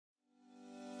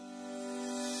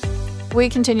We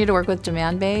continue to work with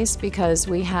Demandbase because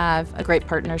we have a great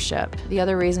partnership. The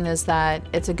other reason is that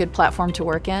it's a good platform to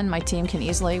work in. My team can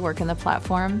easily work in the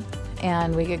platform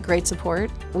and we get great support.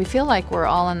 We feel like we're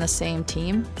all on the same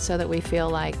team so that we feel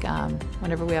like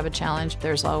whenever we have a challenge,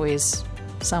 there's always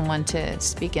someone to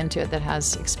speak into it that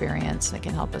has experience that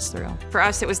can help us through. For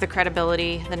us, it was the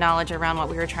credibility, the knowledge around what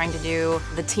we were trying to do.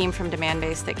 The team from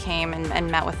Demandbase that came and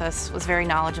met with us was very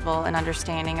knowledgeable and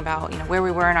understanding about where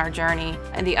we were in our journey.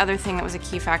 And the other thing that was a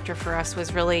key factor for us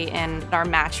was really in our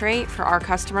match rate for our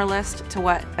customer list to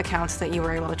what accounts that you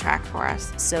were able to track for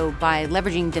us. So by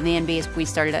leveraging Demandbase, we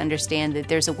started to understand that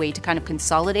there's a way to kind of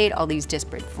consolidate all these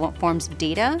disparate forms of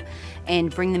data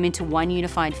and bring them into one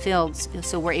unified field,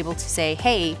 so we're able to say,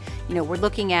 hey, we're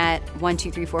looking at 1,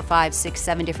 2, 3, 4, 5, 6,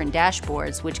 7 different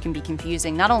dashboards, which can be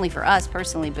confusing not only for us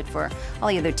personally, but for all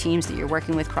the other teams that you're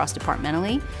working with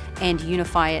cross-departmentally, and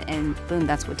unify it, and boom,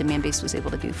 that's what Demandbase was able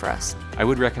to do for us. I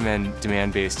would recommend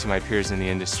Demandbase to my peers in the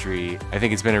industry. I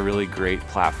think it's been a really great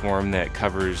platform that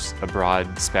covers a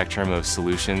broad spectrum of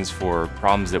solutions for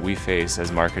problems that we face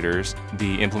as marketers.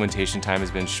 The implementation time has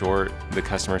been short, the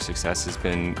customer success has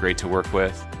been great to work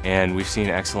with, and we've seen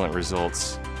excellent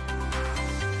results